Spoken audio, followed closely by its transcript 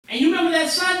remember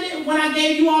that Sunday when I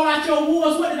gave you all out your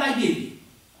awards? What did I give you?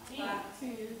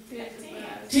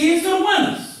 10 to the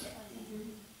winners.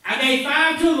 I gave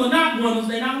 5 to the not winners.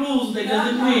 They're not losers. They just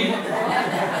didn't win.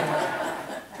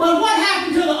 But what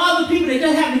happened to the other people that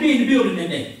just happened to be in the building that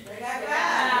day?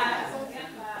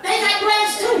 They got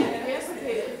blessed too.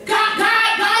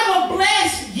 God will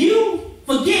bless you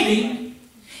for giving.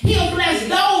 He'll bless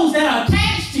those that are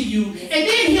attached to you. And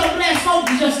then he'll bless folks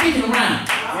who just sticking around.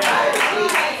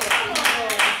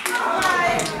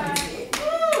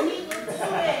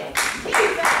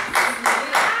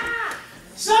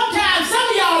 Sometimes some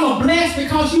of y'all are blessed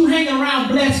because you hang around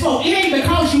blessed folk. It ain't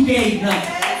because you gave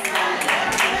nothing.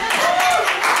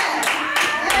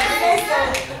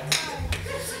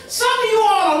 Some of you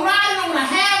all are riding on a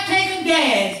half-tank of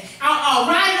gas.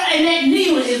 And that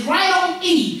needle is right on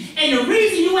E. And the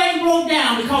reason you ain't broke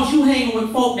down because you hanging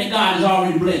with folk that God has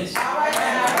already blessed.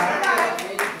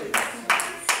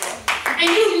 And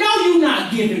you know you're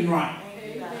not giving right.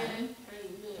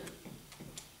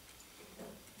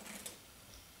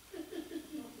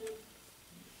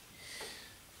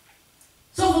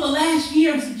 So for the last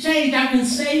year of change, I've been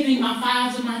saving my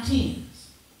 5s and my 10s.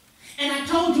 And I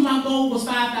told you my goal was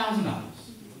 $5,000.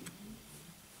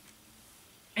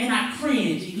 And I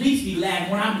cringe, at least be laughing.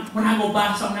 When I go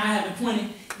buy something, I have a 20.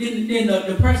 Then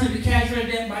the person at the cash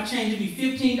register, my change will be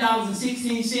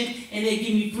 $15.16, and they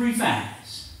give me 3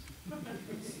 5s.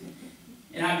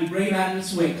 And I'll be breaking out in the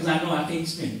sweat because I know I can't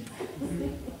spend it.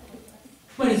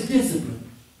 But it's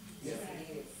discipline.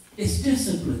 It's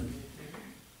discipline.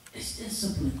 It's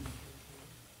discipline.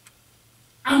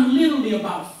 I'm literally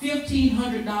about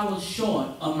 $1,500 short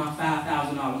of my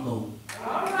 $5,000 goal.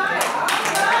 All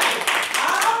right.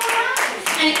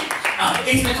 And,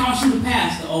 it's because you're the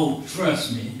pastor. Oh,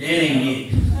 trust me, that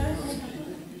ain't it.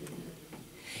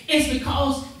 It's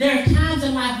because there are times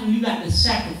in life when you got to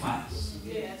sacrifice.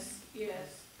 Yes.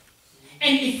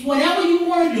 And if whatever you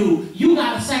want to do, you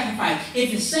got to sacrifice.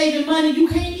 If it's saving money, you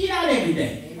can't eat out every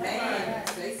day. Amen.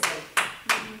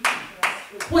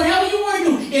 Whatever you want to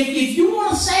do, if you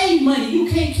want to save money, you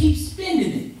can't keep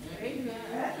spending it. Amen.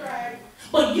 That's right.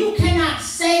 But you cannot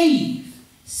save,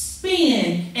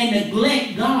 spend, and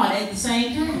neglect God at the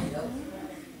same time.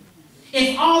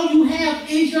 If all you have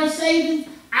is your savings,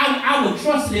 I would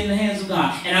trust it in the hands of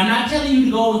God. And I'm not telling you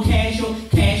to go and cash your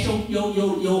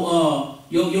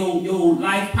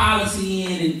life policy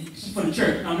in and for the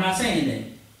church. I'm not saying that.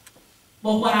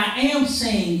 But what I am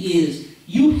saying is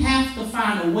you have to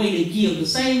find a way to give the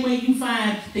same way you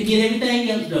find to get everything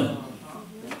else done.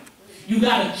 You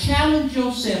got to challenge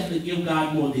yourself to give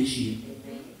God more this year.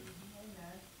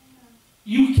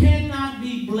 You cannot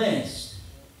be blessed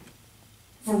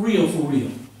for real,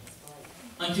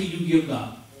 until you give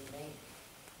God.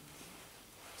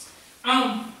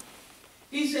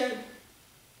 He said,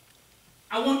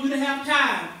 I want you to have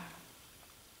time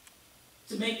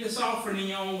to make this offering in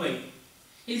your own way.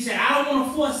 He said, I don't want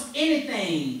to force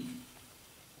anything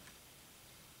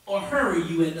or hurry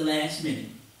you at the last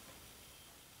minute.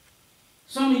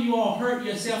 Some of you all hurt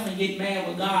yourself and get mad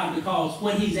with God because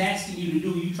what he's asking you to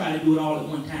do, you try to do it all at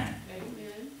one time.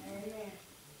 Amen.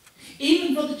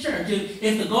 Even for the church.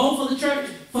 If the goal for the church,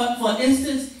 for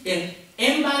instance, if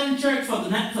everybody in the church for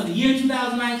the year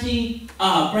 2019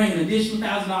 bring an additional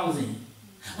 $1,000 in.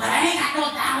 Well, I ain't got no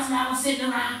 $1,000 sitting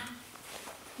around.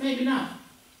 Maybe not.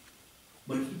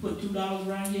 But if you put $2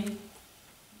 right here,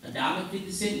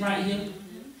 $1.50 sitting right here,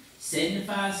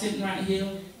 75 sitting right here,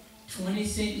 20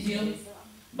 cents here,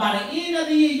 by the end of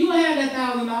the year, you have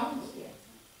that $1,000.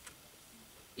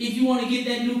 If you want to get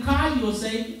that new car, you'll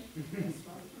save it.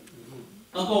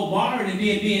 Or go borrow it and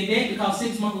then be in debt because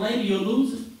 6 months later you'll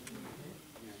lose it.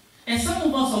 And some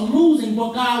of us are losing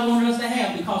what God wanted us to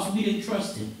have because we didn't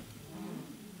trust him.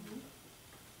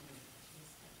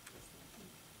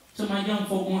 To my young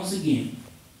folk, once again,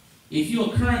 if you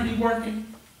are currently working,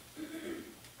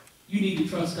 you need to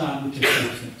trust God with your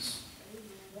substance.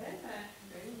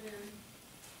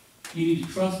 You need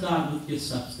to trust God with your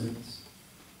substance.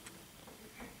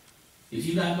 If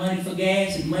you got money for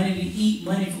gas and money to eat,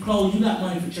 money for clothes, you got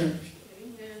money for church.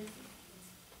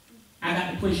 I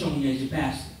got to push on you as your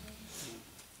pastor.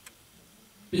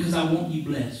 Because I want you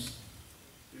blessed.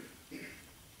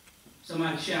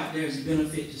 Somebody shout, there's a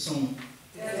benefit to sowing.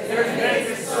 There's a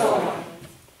benefit to sowing.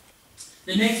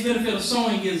 The next benefit of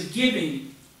sowing is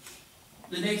giving.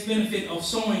 The next benefit of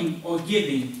sowing or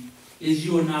giving is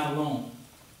you are not alone.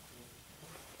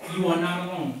 You are not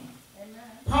alone. Amen.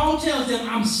 Paul tells them,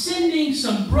 I'm sending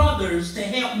some brothers to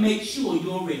help make sure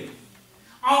you're ready.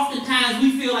 Oftentimes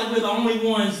we feel like we're the only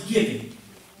ones giving.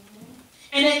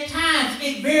 And at times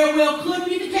it very well could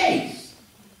be the case.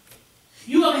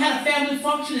 had a family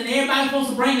function and everybody's supposed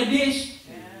to bring a dish?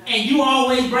 And you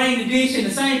always bring the dish and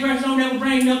the same person don't ever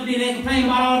bring it up, and then they complain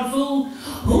about all the food?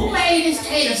 Who made this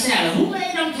tater salad? Who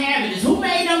made them cabbages? Who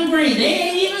made them greens? They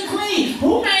ain't even clean.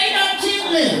 Who made them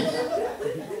chitlins?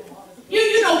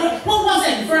 You know, what was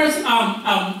that? The first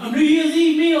New Year's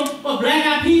Eve meal? What, black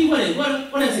eyed peas?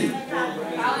 What is it?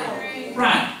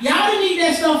 Right. Y'all didn't eat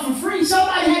that stuff for free.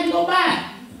 Somebody had to go buy it.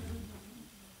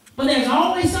 But there's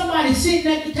always somebody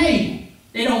sitting at the table.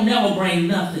 They don't never bring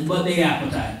nothing but their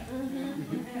appetite.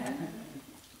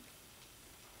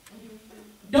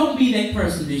 Don't be that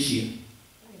person this year.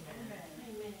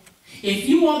 If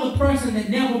you are the person that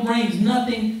never brings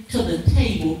nothing to the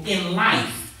table in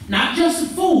life, not just the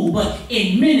food, but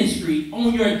in ministry,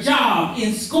 on your job,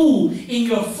 in school, in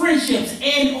your friendships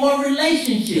and or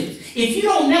relationships, if you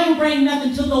don't never bring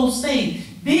nothing to those things,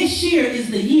 this year is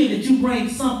the year that you bring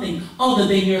something other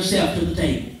than yourself to the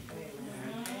table.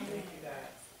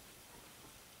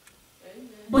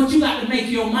 But you got to make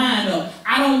your mind up.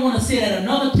 I don't want to sit at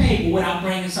another table without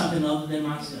bringing something other than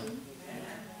myself.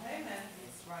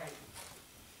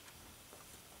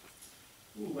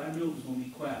 Ooh, I knew it was going to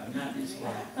be quiet, but not this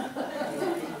quiet.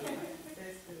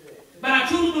 But I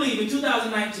truly believe in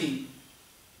 2019,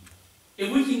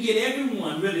 if we can get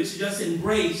everyone really to just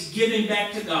embrace giving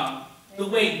back to God the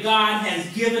way God has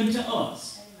given to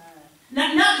us.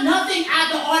 Nothing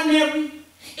out of the ordinary.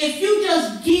 If you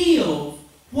just give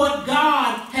what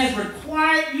God has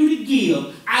required you to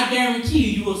give, I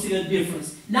guarantee you will see a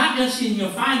difference. Not just in your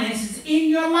finances, in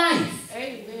your life.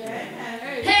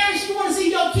 Amen. Parents, you want to see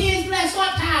your kids blessed,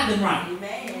 start tithing right.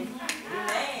 Amen.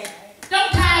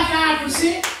 Don't tithe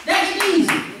 5%. That's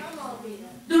easy.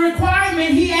 The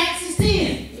requirement he asks is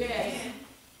 10.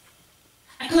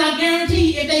 Because I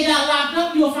guarantee if they got locked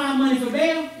up, you'll find money for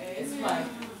bail.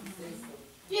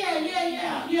 Yeah.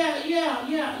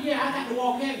 I got to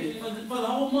walk heavy for the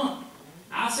whole month.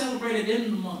 I'll celebrate at the end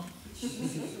of the month.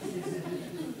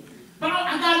 But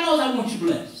God knows I want you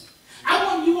blessed. I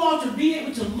want you all to be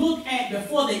able to look at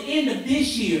before the end of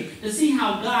this year to see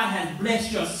how God has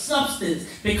blessed your substance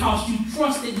because you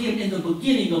trusted him in the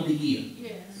beginning of the year.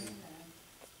 Yes.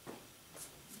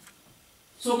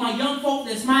 So my young folk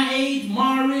that's my age,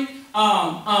 Mari,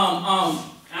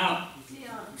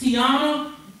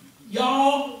 Tiana,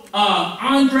 y'all,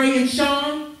 Andre and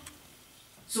Sean,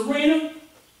 Serena,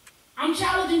 I'm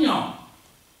challenging y'all.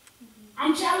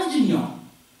 I'm challenging y'all.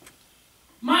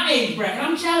 My age bracket,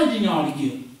 I'm challenging y'all to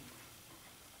give.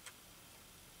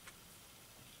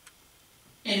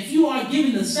 And if you are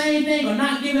giving the same thing or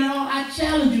not giving at all, I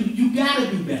challenge you, you got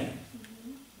to do better.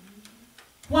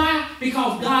 Why?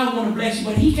 Because God wants to bless you,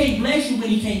 but he can't bless you when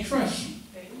he can't trust you.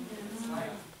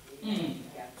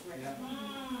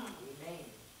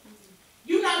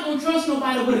 You're not going to trust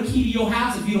nobody with a key to your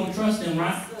house if you don't trust them,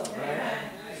 right?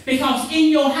 Because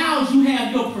in your house, you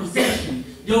have your possession.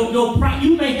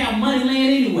 You may have money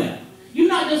laying anywhere. You're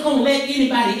not just going to let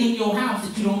anybody in your house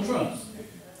that you don't trust.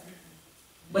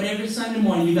 But every Sunday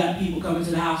morning, you got people coming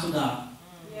to the house of God.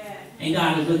 And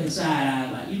God is looking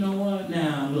side-eyed like, you know what?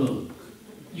 Now, look,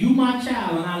 you my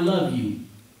child and I love you.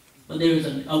 But there is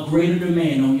a greater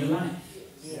demand on your life.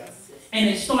 And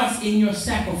it starts in your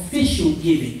sacrificial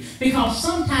giving. Because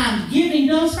sometimes giving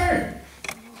does hurt.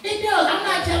 It does. I'm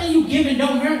not telling you giving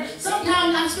don't hurt.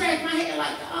 Sometimes I scratch my head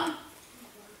like,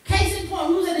 case in point,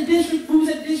 who was at the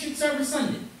district service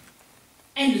Sunday?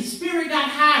 And the spirit got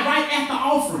high right at the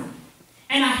offering.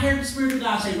 And I heard the Spirit of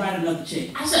God say, write another check.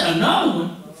 I said, another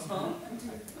one?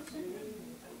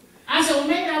 I said, well,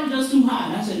 maybe I was just too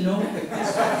high. I said, no.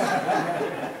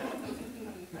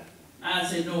 I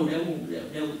said, no, that won't,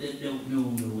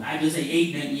 no. I just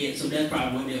ain't nothing yet, so that's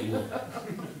probably what that was.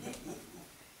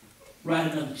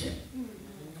 Write another check.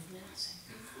 I said,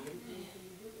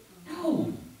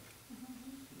 no.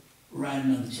 Write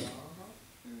another check.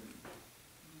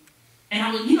 And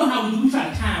I was, you know how we try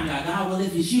to time God. God, well,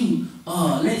 if it's you,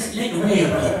 let the red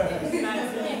go.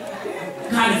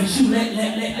 God, if it's you,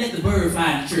 let the bird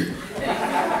fly in the church.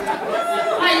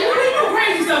 Like, you do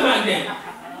crazy stuff like that.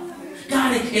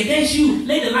 God, if that's you,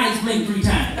 let the lights blink 3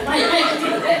 times. Like,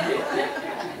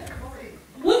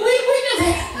 we just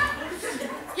had,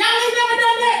 y'all ain't never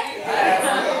done that?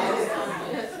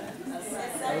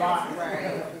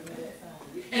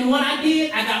 And what I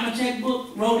did, I got my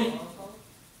checkbook, wrote it.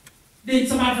 Then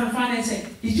somebody from finance said,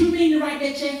 did you mean to write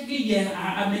that check again?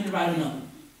 Yeah, I meant to write another.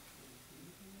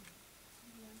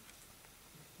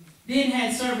 Then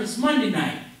had service Monday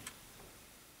night.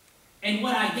 And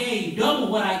what I gave, double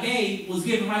what I gave, was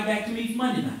given right back to me for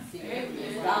Monday night.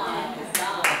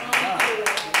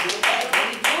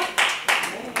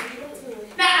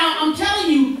 Now, I'm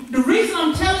telling you, the reason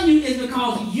I'm telling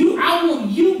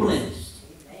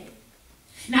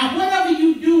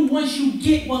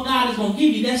get what God is going to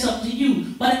give you, that's up to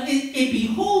you. But it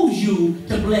behooves you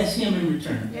to bless him in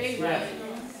return. Amen.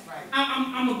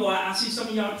 I'm going to go out. I see some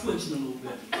of y'all twitching a little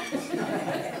bit.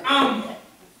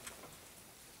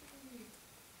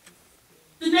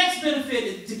 The next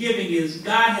benefit to giving is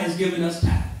God has given us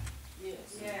time.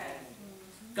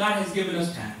 God has given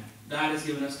us time. God has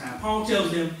given us time. Paul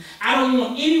tells them, I don't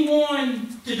want anyone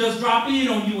to just drop in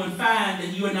on you and find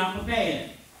that you are not prepared.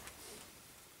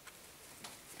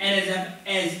 And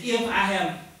as if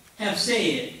I have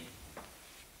said,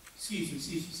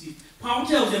 excuse me. Paul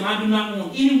tells them, I do not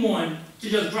want anyone to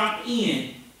just drop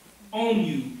in on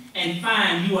you and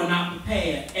find you are not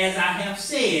prepared. As I have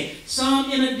said,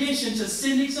 some in addition to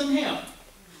sending some help,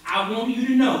 I want you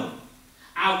to know,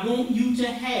 I want you to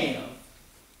have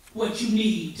what you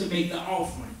need to make the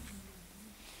offering.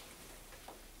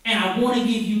 And I want to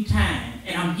give you time,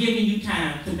 and I'm giving you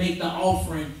time to make the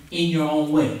offering in your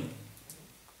own way.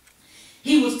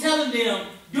 He was telling them,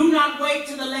 do not wait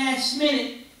till the last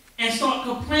minute and start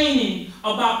complaining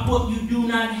about what you do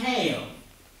not have,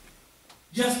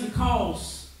 just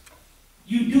because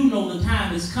you do know the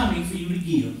time is coming for you to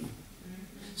give.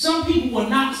 Some people will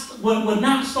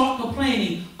not start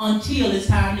complaining until it's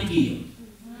time to give.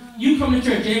 You come to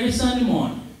church every Sunday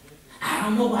morning. I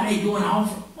don't know why they're doing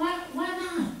offering. Why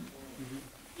not?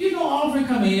 You know offering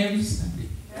coming every Sunday.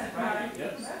 That's right.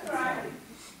 That's right.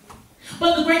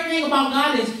 But the great thing about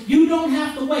God is you don't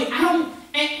have to wait. And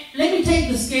let me take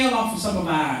the scale off of some of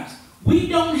our eyes. We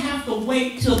don't have to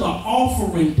wait till the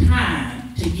offering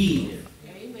time to give.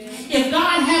 Amen. If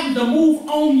God happens to move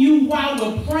on you while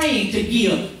we're praying to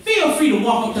give, feel free to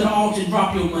walk up to the altar and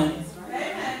drop your money.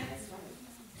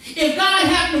 If God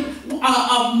happened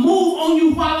to move on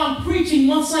you while I'm preaching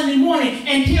one Sunday morning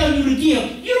and tell you to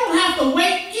give, you don't have to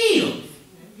wait, give.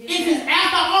 If it's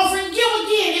after offering, give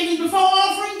again. If it's before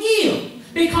offering, give.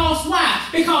 Because why?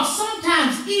 Because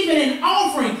sometimes even in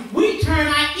offering, we turn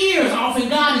our ears off and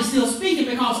God is still speaking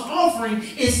because offering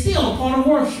is still a part of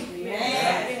worship.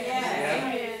 Amen.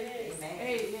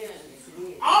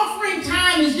 Offering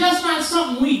time is just not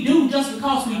something we do just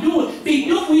because we do it. We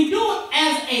do it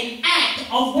as an act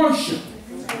of worship.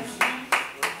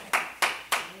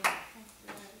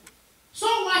 So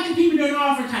watching people during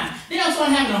offering time, they'll start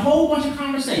having a whole bunch of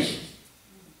conversations.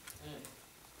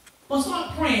 But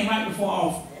start praying right before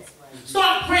offering.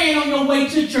 Start praying on your way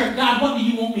to church. God, what do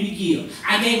you want me to give?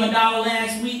 I gave $1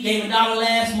 last week, gave $1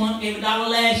 last month, gave $1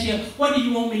 last year. What do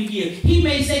you want me to give? He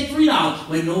may say $3.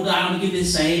 Well, no, God, I'm going to give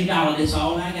this same dollar. That's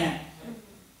all I got.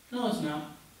 No, it's not.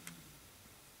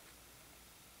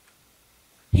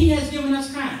 He has given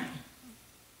us time.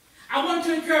 I want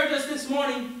to encourage us this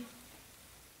morning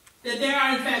that there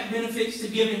are, in fact, benefits to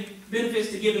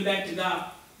giving back to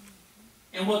God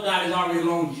and what God has already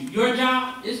loaned you. Your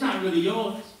job, it's not really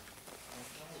yours.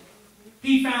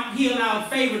 He allowed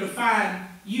favor to find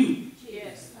you.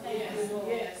 Yes. Amen.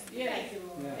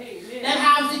 That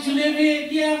house that you live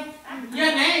in, yeah,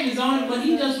 your name is on it, but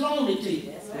he just loaned it to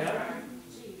you. Yeah.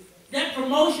 That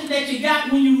promotion that you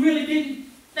got when you really didn't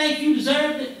think you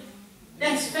deserved it,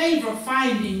 that's favor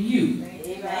finding you.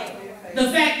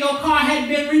 The fact your car hadn't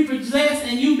been repossessed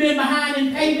and you've been behind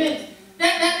in payments,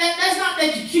 that's not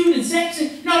that you're cute and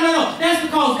sexy. No. That's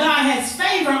because God has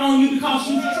favor on you because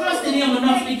you trusted him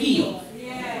enough to give.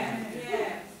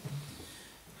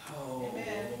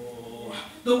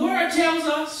 The word tells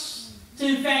us to,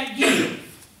 in fact, give.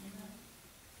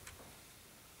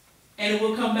 And it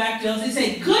will come back to us. It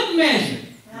says, good measure.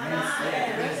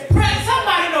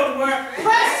 Somebody know the word.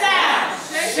 Press down.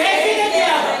 Shake it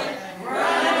together.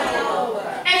 Run over.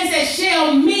 And it says,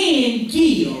 shall men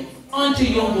give unto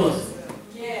your bosom.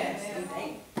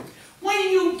 When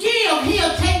you give,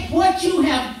 he'll take what you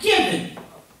have given.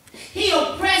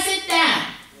 He'll press it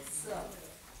down.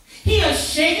 He'll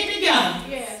shake it together.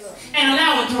 And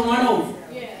allow it to run over.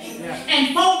 Yes.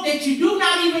 And folk that you do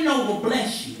not even know will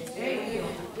bless you.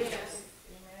 Yes.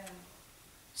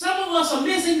 Some of us are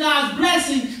missing God's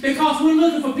blessing because we're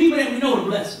looking for people that we know to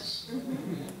bless us.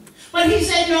 But he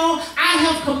said, no, I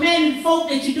have commanded folk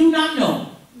that you do not know.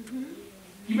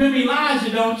 You remember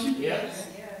Elijah, don't you? Yes.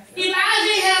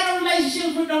 Elijah had a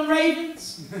relationship with them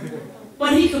ravens,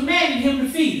 but he commanded him to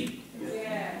feed them.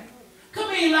 Yeah.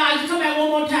 Come here, Elijah, come back one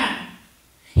more time.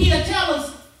 He'll tell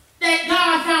us that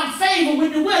God found favor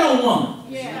with the widow woman.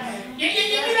 Yeah. You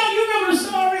remember the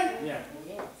story? Yeah.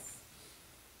 Yes.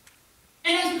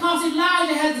 And that's because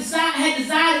Elijah had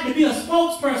decided to be a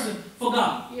spokesperson for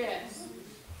God. Yes.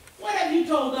 What have you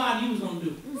told God you was going to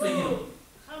do for him?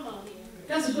 Come on here.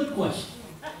 That's a good question.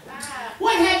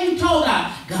 What have you told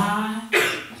God? God,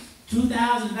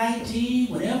 2019,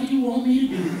 whatever you want me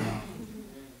to do,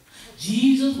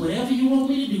 Jesus, whatever you want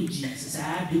me to do, Jesus,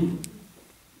 I do it.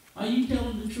 Are you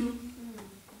telling the truth?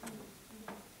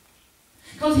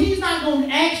 Because he's not going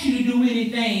to ask you to do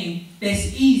anything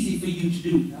that's easy for you to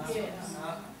do.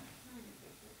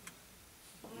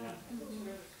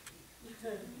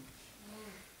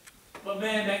 But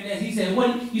man, back then, he said,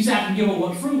 "What? You said I can give up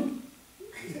what fruit?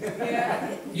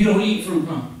 Yeah. You don't eat fruit,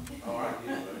 huh?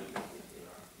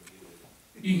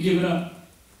 You can give it up?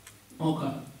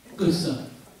 Okay. Good stuff.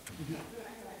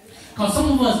 Because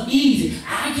some of us easy.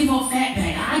 I give up fat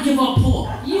bag. I give up pork.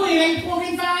 You ain't ate pork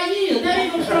in 5 years. That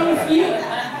ain't no struggle for you.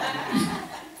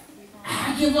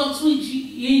 I give up sweets.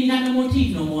 You ain't got no more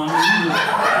teeth no more.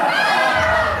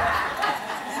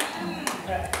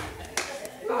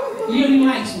 You don't even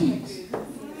like sweets.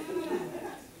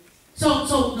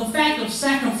 So the fact of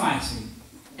sacrificing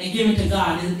and giving to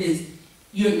God is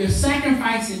you're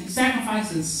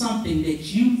sacrificing something that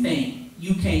you think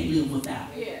you can't live without.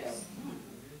 Yes.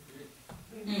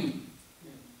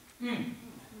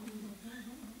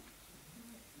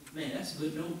 Man, that's a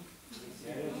good note.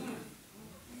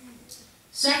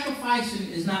 Sacrificing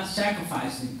is not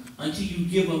sacrificing until you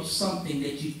give up something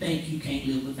that you think you can't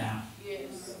live without.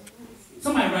 Yes.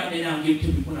 Somebody write that down and give it to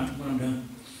me when I'm done.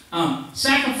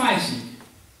 Sacrificing,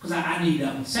 because I need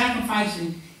that one.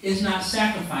 Sacrificing is not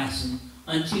sacrificing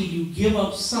until you give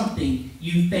up something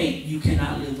you think you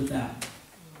cannot live without.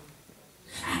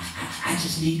 I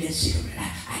just need that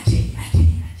cigarette. I tell you.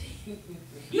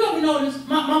 You ever notice,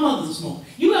 my mother's a smoker.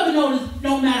 You ever notice,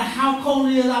 no matter how cold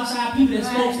it is outside, people that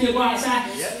smoke still go outside?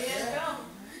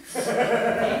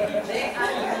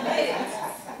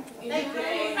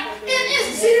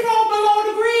 It's 0 below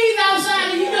degrees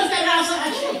outside, and you just got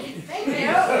outside shaking.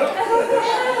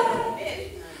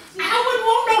 I wouldn't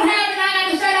want no habit. I got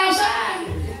to stay outside.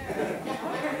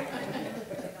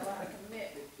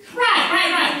 Right.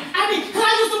 I mean, because I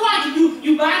used to watch it.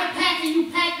 You buy the pack and you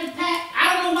pack the pack. I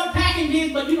don't know what packing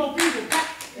is, but you know people pack.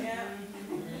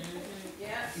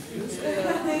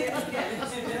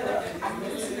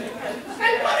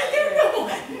 Hey, what are you doing?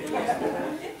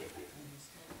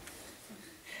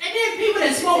 And then people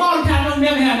that smoke all the time don't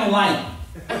never have no light.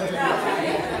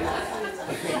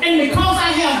 And because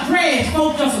I have dreads,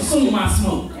 folks just assume I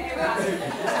smoke.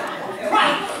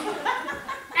 Right.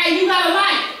 Hey, you got a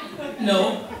light?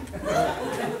 No.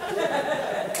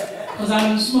 Because I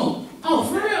don't smoke. Oh,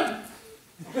 for real?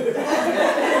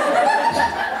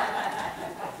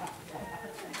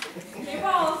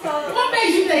 What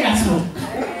makes you think I smoke?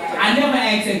 I never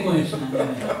asked that question.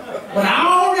 But I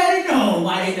already know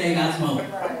why they think I smoke.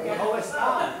 Oh, it's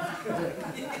not.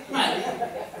 Right.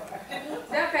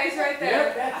 That face right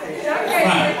there.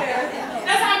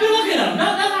 That's how we look at them.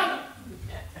 That's how.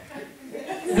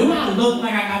 Do I look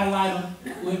like I got a lighter?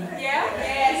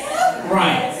 Yes.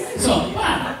 Right. So,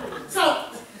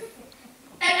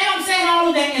 and I'm saying all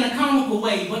of that in a comical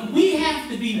way, but we have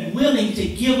to be willing to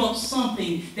give up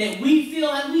something that we feel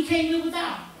like we can't live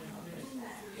without.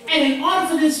 And in order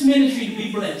for this ministry to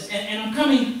be blessed, and I'm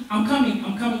coming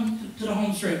to the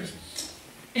home stretch.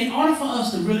 In order for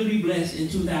us to really be blessed in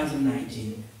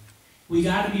 2019, we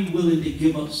got to be willing to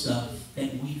give up stuff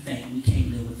that we think we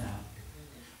can't live without.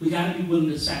 We got to be willing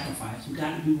to sacrifice. We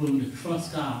got to be willing to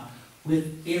trust God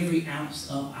with every ounce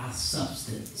of our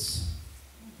substance.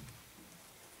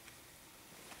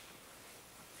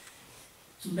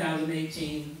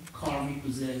 2018, car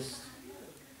repossessed.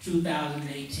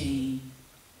 2018,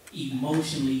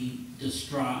 emotionally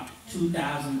distraught.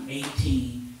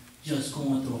 2018, just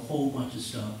going through a whole bunch of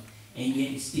stuff. And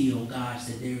yet still, God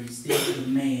said there is still a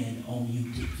demand on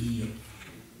you to give.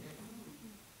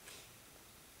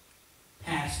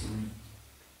 Pastoring.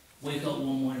 Wake up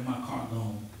one morning, my car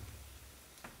gone.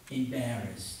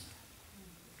 Embarrassed.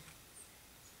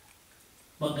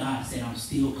 But God said, I'm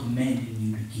still commanding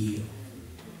you to give. I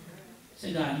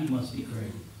said, God, you must be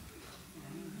crazy.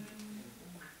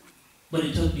 But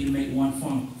it took me to make one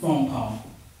phone call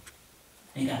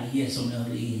and got a yes on the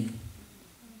other end.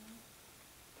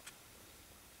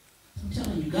 I'm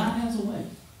telling you, God has a way.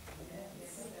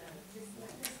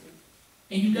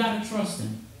 And you got to trust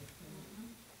him.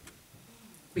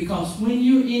 Because when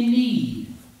you're in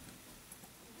need,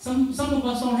 some of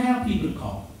us don't have people to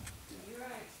call.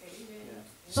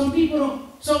 Some people don't.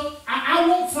 So I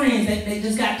want friends that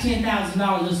just got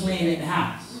 $10,000 just laying at the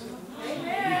house.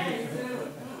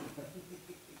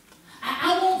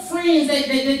 I want friends that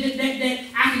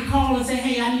I can call and say,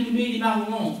 hey, I need $1 million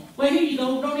loan. Well, here you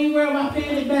go. Don't even worry about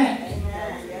paying it back.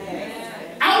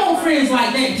 I want friends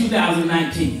like that in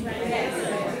 2019.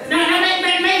 Now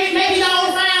maybe y'all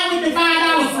will find with the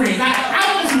 $5 friends. I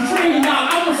want some $1 trillion. I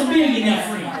want some billionaire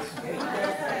friends.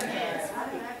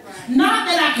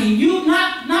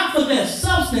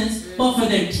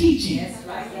 their teaching. That's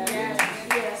right.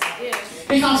 Yes.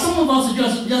 Because some of us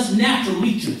are just natural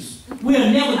leechers.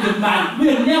 We'll never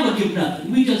give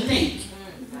nothing. We just take.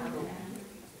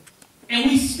 And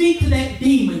we speak to that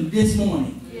demon this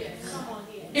morning.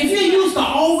 If you're used to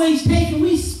always taking,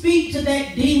 we speak to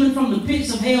that demon from the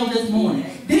pits of hell this morning.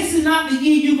 This is not the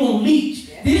year you're going to leech.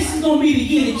 This is going to be the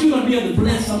year that you're going to be able to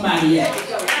bless somebody else.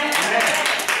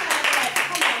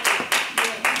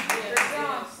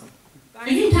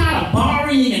 If you're tired of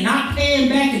borrowing and not paying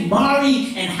back and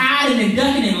borrowing and hiding and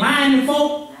ducking and lying to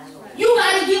folk, you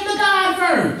got to give to God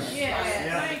first.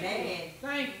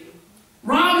 Thank you.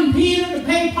 Robbing Peter to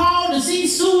pay Paul to see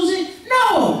Susan?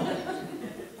 No.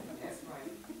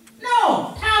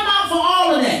 No. Time out for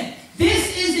all of that.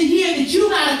 This is the year that you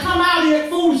got to come out of that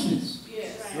foolishness.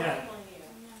 Yeah.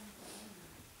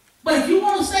 But if you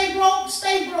want to stay broke,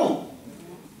 stay broke.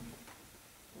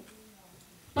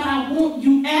 But I want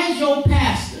you, as your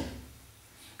pastor,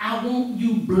 I want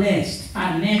you blessed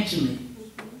financially.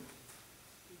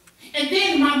 And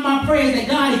then my prayer is that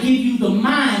God will give you the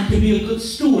mind to be a good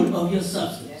steward of your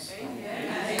substance.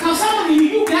 Because some of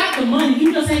you got the money,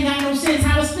 you just ain't got no sense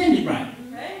how to spend it right.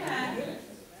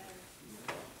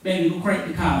 Baby, go crank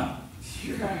the car.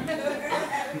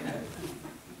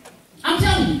 I'm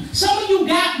telling you, some of you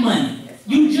got money.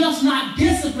 You just not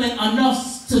disciplined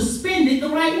enough to spend it the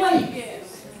right way.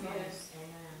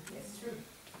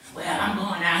 Well, I'm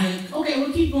going out here. Okay,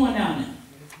 we'll keep going down there.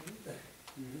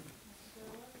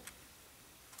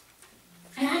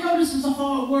 And I know this is a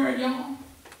hard word, y'all.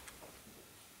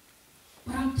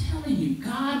 But I'm telling you,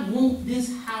 God wants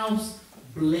this house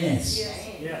blessed.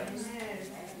 Yeah.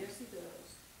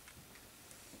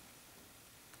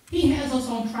 He has us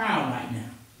on trial right now.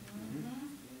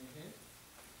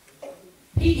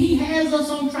 He has us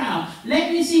on trial.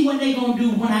 Let me see what they're going to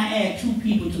do when I add 2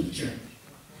 people to the church.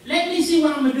 Let me see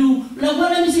what I'm going to do.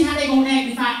 Let me see how they're going to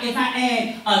act if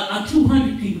I add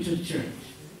 200 people to the church.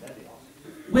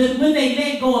 Will they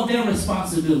let go of their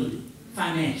responsibility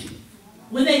financially?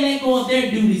 Will they let go of their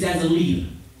duties as a leader?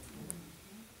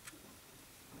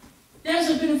 There's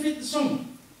a benefit to sowing.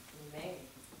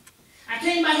 I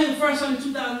came by here the first Sunday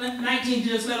 2019 to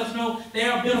just let us know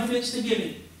there are benefits to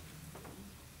giving.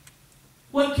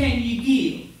 What can you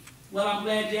give? Well, I'm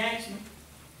glad you asked me.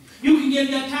 You can give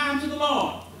your time to the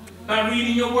Lord by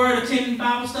reading your word, attending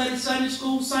Bible study, Sunday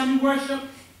school, Sunday worship,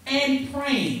 and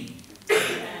praying.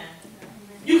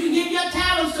 You can give your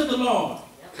talents to the Lord.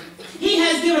 He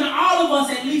has given all of us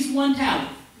at least one talent.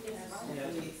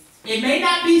 It may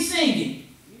not be singing,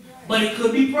 but it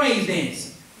could be praise dancing.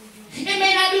 It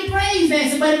may not be praise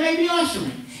dancing, but it may be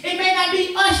ushering. It may not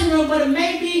be ushering, but it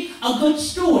may be a good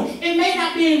steward. It may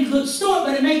not be a good steward,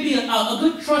 but it may be a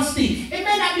good trustee. It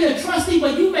may not be a trustee,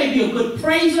 but you may be a good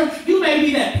praiser. You may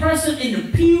be that person in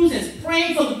the pews that's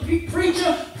praying for the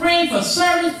preacher, praying for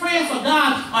service, praying for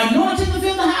God, anointing to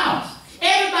fill the house.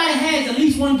 Everybody has at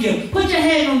least one gift. Put your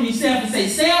hand on yourself and say,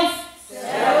 self.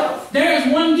 There is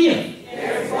one gift.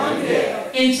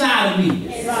 Inside of me.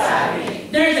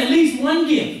 There is at least one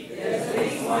gift.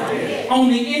 On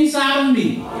the inside of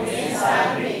me.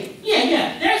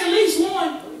 Yeah. There's at least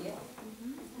one.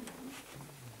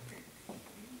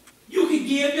 You can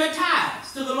give your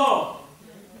tithes to the Lord.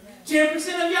 10%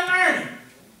 of your earning.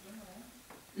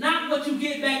 Not what you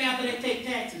get back after they take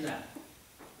taxes out.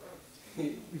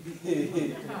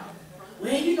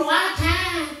 Well, you know, I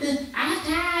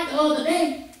tithed the other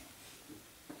day.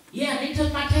 Yeah, they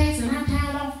took my tax and I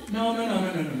tithed off.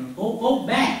 No. Go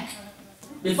back.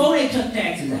 Before they took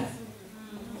taxes out.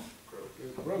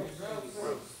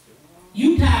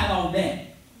 You tithe all that.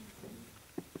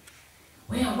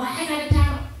 Well, why I got to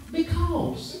tithe?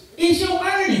 Because it's your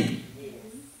earning.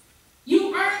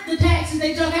 You earned the taxes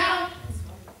they took out.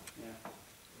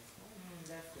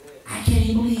 I can't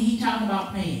even believe he talking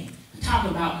about paying. Talk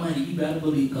about money. You better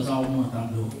believe, because all month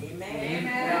I'm doing.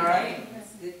 Amen. All right.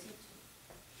 That's good teaching.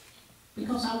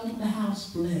 Because I want the house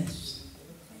blessed.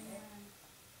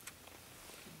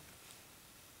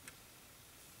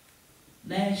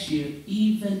 Last year,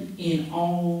 even in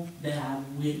all that I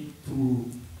went through,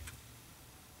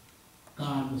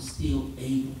 God was still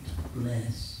able to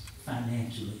bless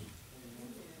financially.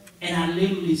 And I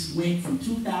literally went from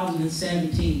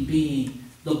 2017 being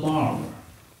the borrower,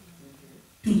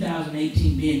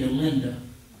 2018 being the lender,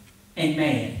 and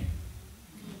mad.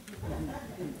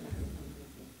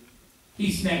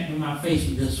 He smacked me in my face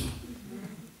with this one.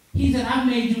 He said, I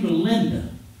made you the lender,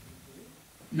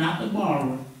 not the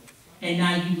borrower. And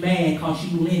now you mad because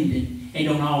you lending and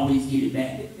don't always get it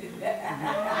back.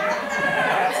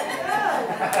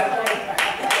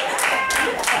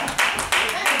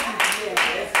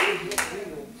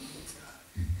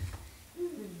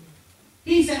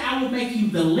 I would make you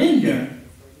the lender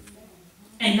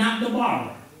and not the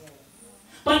borrower.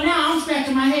 But now I'm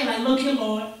scratching my head like, look here,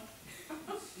 Lord.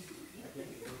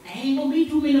 I ain't going to be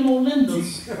too many more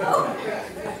lenders.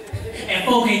 And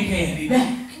folk ain't paying me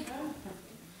back.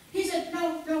 He said,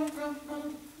 no.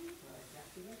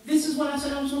 This is what I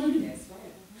said I was going to do.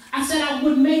 I said I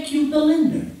would make you the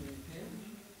lender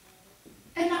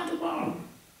and not the borrower.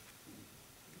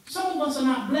 Some of us are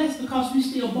not blessed because we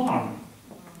still borrow.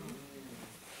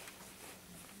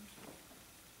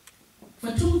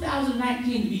 For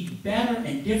 2019 to be better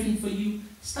and different for you,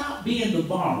 stop being the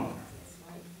borrower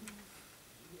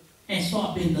and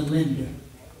start being the lender.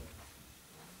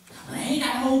 Well, I ain't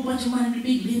got a whole bunch of money to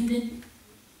be lending.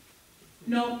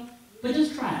 No, but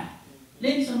just try it.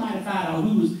 Lend somebody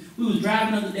 $5. We was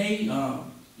driving the other day,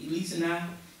 Elise and I.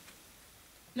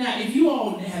 Now, if you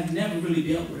all have never really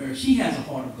dealt with her, she has a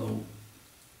heart of gold.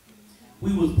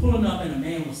 We was pulling up and a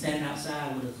man was standing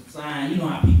outside with a sign. You know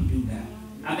how people do now.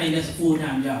 I think that's a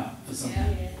full-time job for some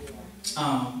people.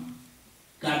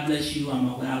 God bless you,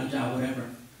 I'm without a job,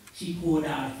 whatever. She pulled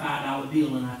out a $5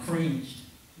 bill and I cringed.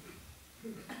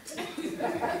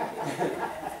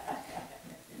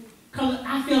 Because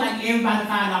I feel like everybody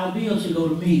 $5 bill should go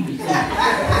to me.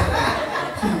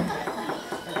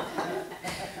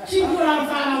 She pulled out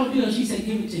a $5 bill. She said,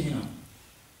 give it to him.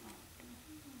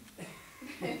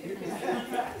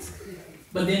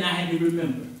 But then I had to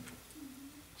remember,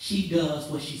 she does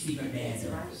what she see her dad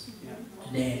does.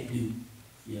 Dad do.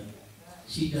 Yeah.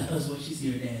 She does what she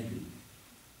see her dad do.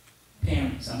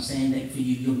 Parents, I'm saying that for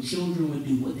you. Your children will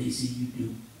do what they see you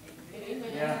do.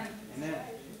 Yeah.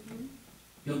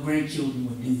 Your grandchildren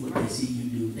will do what they see you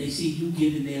do. They see you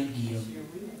giving, they'll give.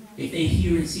 If they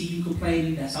hear and see you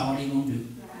complaining, that's all they're going to do.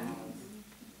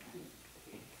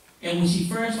 And when she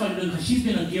first started doing it, because she's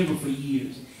been a giver for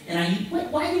years, and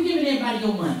why are you giving everybody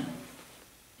your money?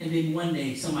 And then one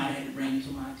day, somebody had to bring it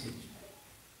to my attention.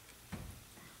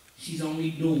 She's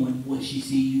only doing what she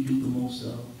see you do the most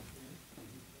of.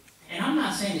 And I'm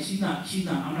not saying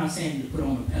that I'm not saying to put her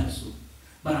on a pedestal,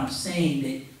 but I'm saying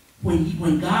that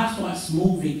when God starts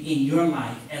moving in your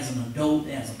life as an adult,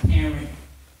 as a parent,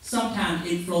 sometimes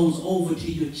it flows over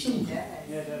to your children.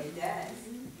 It does.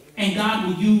 And God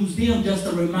will use them just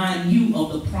to remind you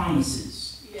of the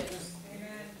promises.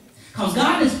 Because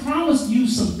God has promised you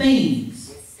some things,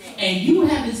 and you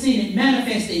haven't seen it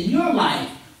manifest in your life,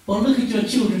 but look at your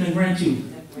children and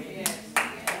grandchildren.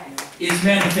 It's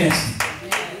manifesting.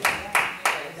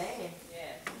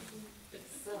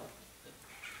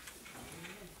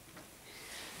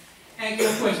 Ask you a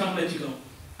question, I'll let you go.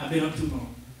 I've been up too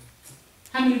long.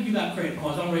 How many of you got credit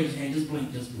cards? Don't raise your hand. Just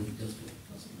blink, just blink, just blink.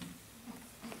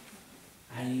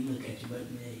 I didn't even look at you, but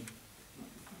hey.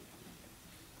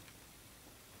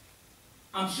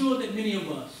 I'm sure that many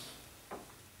of us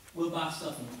will buy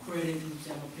stuff on credit and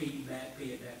say, I'm going to pay you back, pay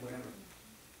it back, whatever.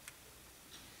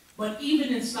 But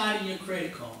even inside of your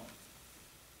credit card,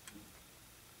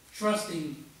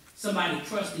 somebody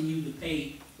trusting you to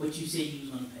pay what you said you was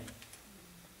going to pay.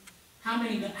 How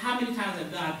many times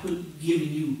have God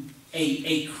given you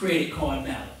a credit card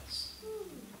balance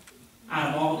out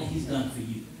of all that He's done for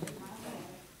you?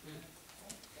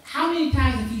 How many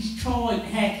times have He charged?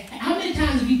 How many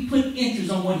times have He put interest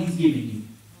on what He's given you?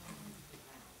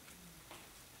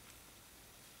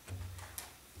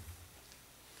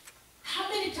 How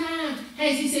many times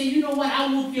has He said, you know what?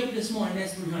 I woke you up this morning.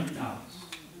 That's $300.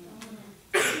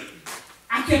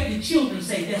 I kept the children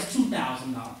say that's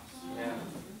 $2,000.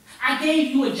 I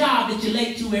gave you a job that you're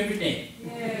late to every day.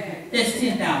 That's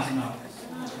 $10,000.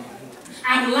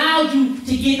 I've allowed you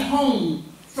to get home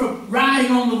from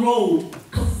riding on the road,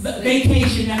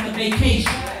 vacation after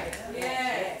vacation.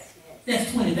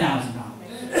 That's $20,000.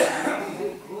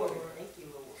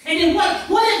 And then what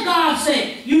did God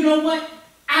say? You know what?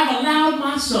 I've allowed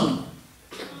my son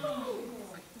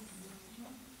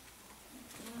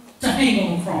to hang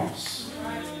on the cross.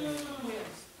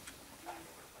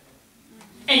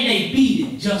 And they beat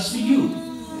it just for you.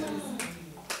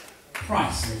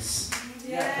 Priceless.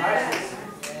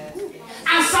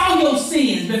 I saw your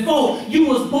sins before you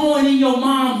was born in your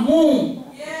mom's womb.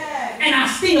 And I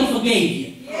still forgave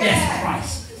you. That's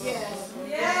priceless.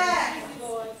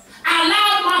 I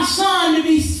allowed my son to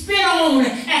be spit on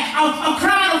and a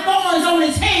crown of thorns on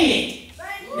his head.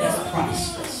 That's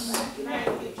priceless.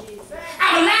 I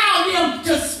allowed them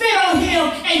to spit on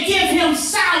him and give him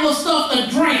sour stuff to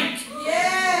drink.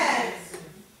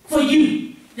 For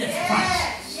you, that's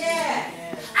priceless.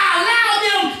 I allowed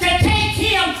them to take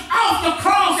him off the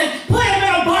cross and put him in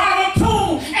a borrowed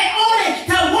tomb and only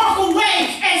to walk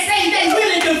away and say they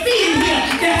really defeated him.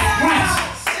 That's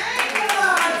priceless.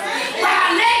 But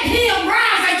I let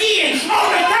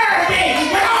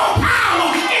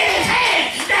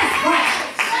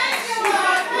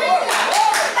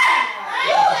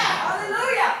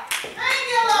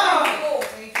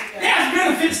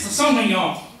coming,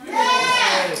 y'all.